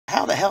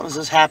how the hell does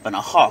this happen?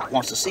 A hawk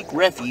wants to seek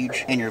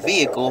refuge in your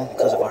vehicle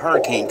because of a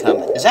hurricane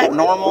coming. Is that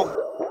normal?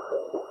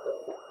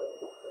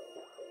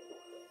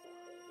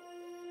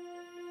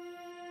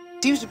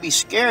 Seems to be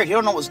scared. He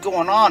don't know what's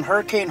going on.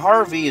 Hurricane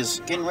Harvey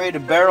is getting ready to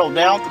barrel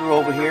down through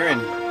over here,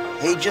 and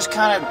he just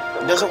kind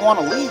of doesn't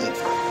want to leave.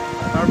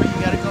 Harvey,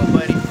 you gotta go,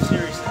 buddy.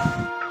 Seriously.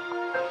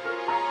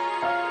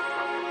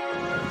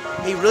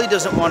 He really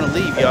doesn't want to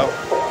leave, y'all.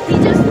 He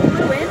just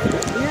flew in?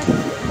 Yeah.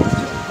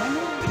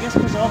 I guess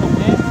because all the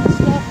wind and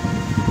stuff,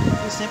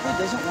 he simply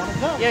doesn't want to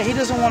go. Yeah, he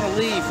doesn't want to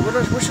leave.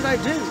 What should I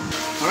do?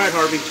 All right,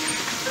 Harvey.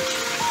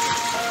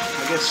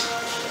 I guess,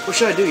 what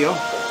should I do, y'all?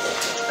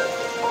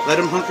 Let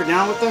him hunker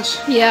down with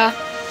us? Yeah.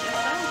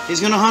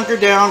 He's gonna hunker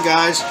down,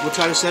 guys. We'll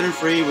try to set him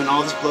free when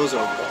all this blows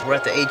over. We're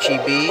at the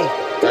HEB.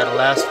 Got the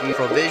last few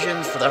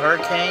provisions for the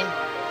hurricane.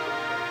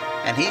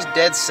 And he's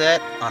dead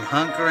set on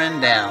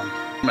hunkering down.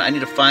 I need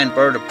to find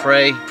Bird of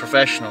Prey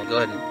professional. Go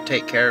ahead and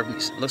take care of him.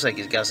 It looks like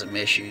he's got some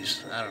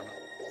issues. I don't know.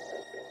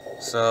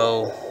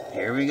 So,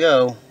 here we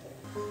go.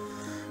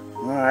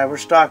 All right, we're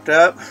stocked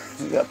up.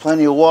 We got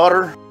plenty of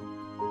water.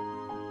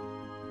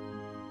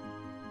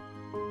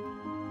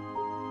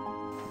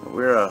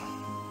 We're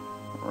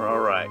all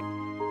right.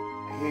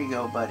 Here you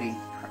go, buddy.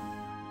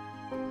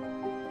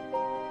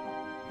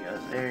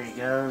 There he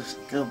goes.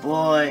 Good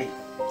boy.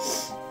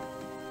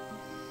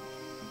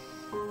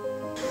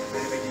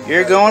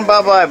 You're going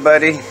bye-bye,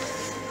 buddy.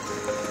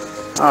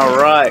 All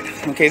right.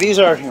 Okay, these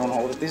are, you want to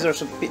hold it? These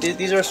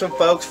are some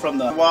folks from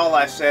the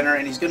Wildlife Center,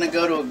 and he's going to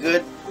go to a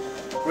good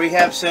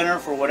rehab center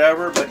for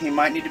whatever, but he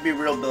might need to be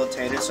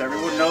rehabilitated, so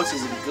everyone knows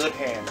he's in good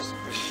hands.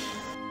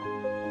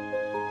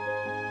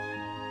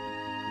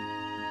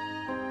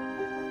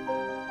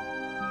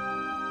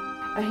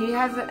 He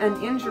has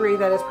an injury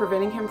that is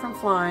preventing him from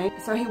flying,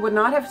 so he would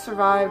not have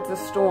survived the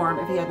storm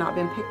if he had not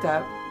been picked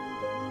up.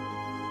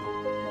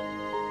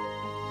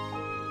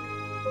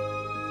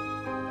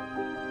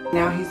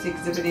 Now he's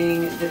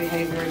exhibiting the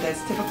behavior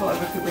that's typical of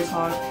a Cooper's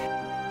hawk.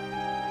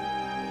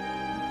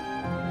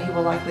 He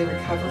will likely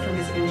recover from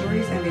his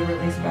injuries and be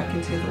released back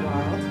into the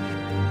wild.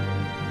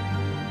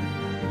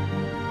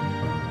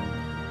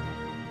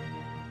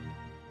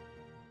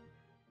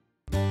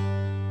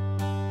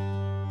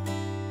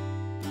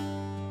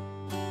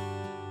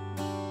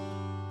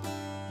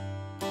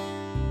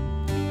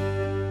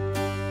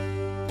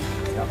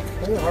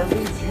 Hey Harvey,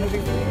 it's you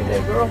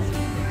today, girl.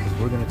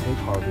 We're going to take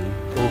Harvey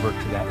over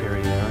to that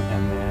area there,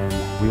 and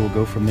then we will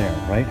go from there,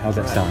 right? How's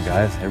that sound,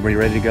 guys? Everybody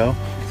ready to go?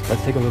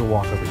 Let's take a little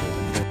walk over here.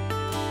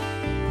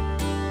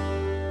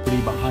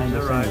 Pretty behind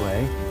us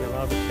anyway.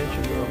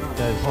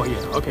 Oh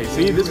yeah, okay,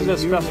 see, this is a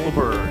stressful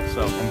bird,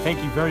 so, and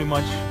thank you very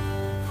much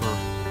for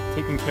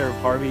taking care of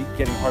Harvey,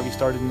 getting Harvey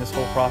started in this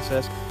whole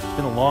process. It's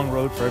been a long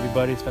road for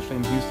everybody, especially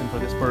in Houston for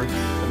this bird,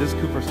 but this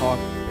Cooper's hawk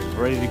is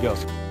ready to go.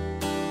 So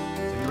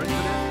you ready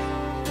for this?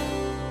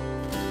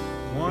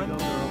 1,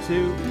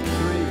 2, 3.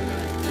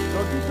 Go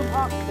do some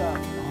hop stuff.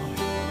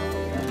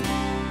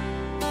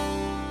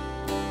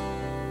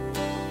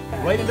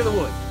 Right into the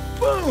wood.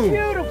 Boom!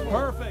 Beautiful.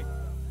 Perfect.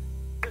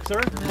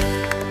 Sir,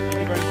 thank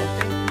you very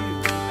much.